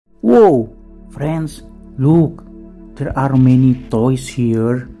Whoa, friends, look, there are many toys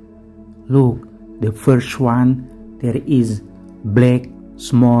here. Look, the first one, there is black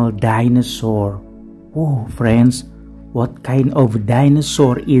small dinosaur. Whoa, friends, what kind of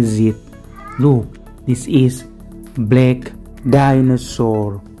dinosaur is it? Look, this is black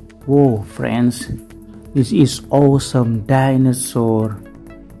dinosaur. Whoa, friends, this is awesome dinosaur.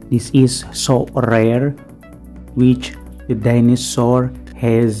 This is so rare, which the dinosaur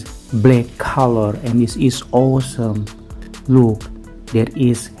has black color, and this is awesome. Look, there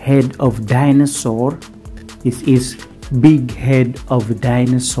is head of dinosaur. This is big head of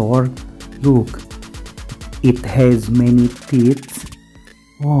dinosaur. Look, it has many teeth.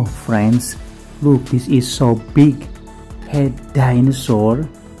 Oh, friends, look, this is so big head dinosaur.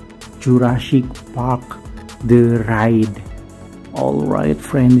 Jurassic Park, the ride. Alright,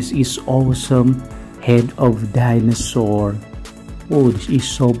 friends, this is awesome head of dinosaur. Oh, this is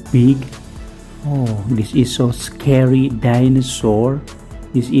so big. Oh, this is so scary dinosaur.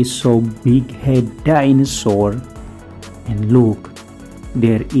 This is so big head dinosaur. And look,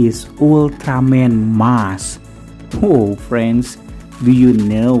 there is Ultraman mask. Oh, friends, do you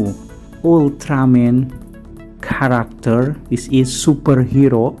know Ultraman character? This is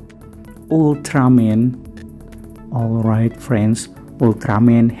superhero Ultraman. Alright, friends,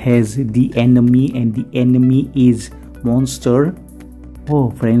 Ultraman has the enemy, and the enemy is monster.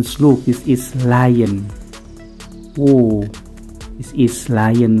 Oh, friends, look, this is lion. Oh, this is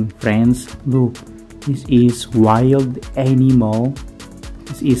lion, friends. Look, this is wild animal.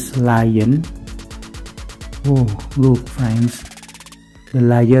 This is lion. Oh, look, friends, the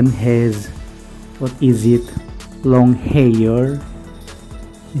lion has, what is it, long hair.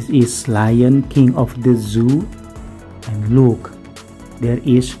 This is lion, king of the zoo. And look, there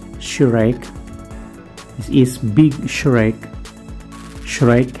is Shrek. This is big Shrek.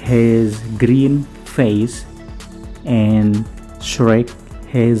 Shrek has green face, and Shrek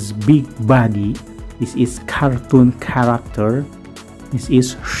has big body. This is cartoon character. This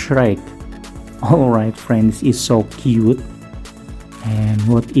is Shrek. Alright, friends, this is so cute. And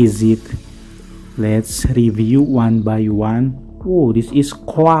what is it? Let's review one by one. Oh, this is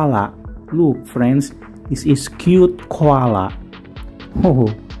koala. Look, friends, this is cute koala.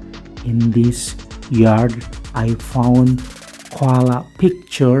 Oh, in this yard I found koala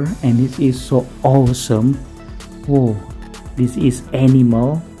picture, and this is so awesome. Oh, this is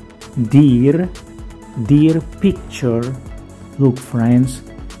animal, deer picture. Look, friends,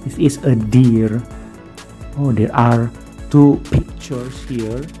 this is a deer. Oh, there are two pictures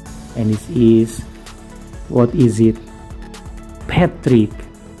here, and this is, what is it, Patrick,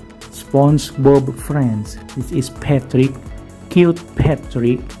 SpongeBob, friends. This is Patrick, cute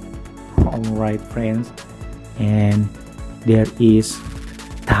Patrick. Alright, friends, and there is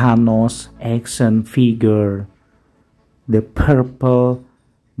Thanos action figure, the purple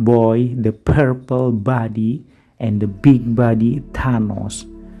boy, the purple body, and the big body Thanos.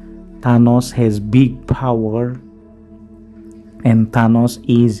 Thanos has big power, and Thanos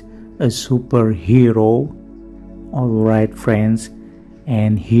is a superhero. Alright, friends,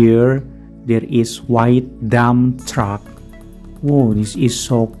 and here there is white dump truck. Whoa, this is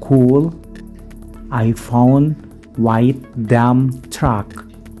so cool. I found white dump truck.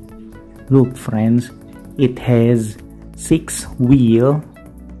 Look, friends, it has 6 wheels,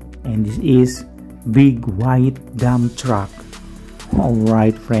 and this is big white dump truck.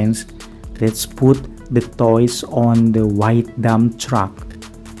 Alright, friends, let's put the toys on the white dump truck.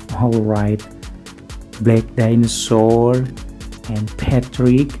 Alright, black dinosaur and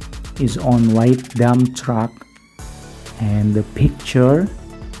Patrick is on white dump truck, and the picture.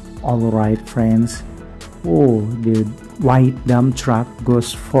 Alright, friends, oh, the white dump truck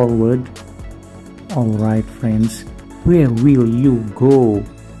goes forward. Alright, friends, where will you go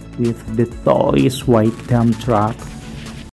with the toys white dump truck?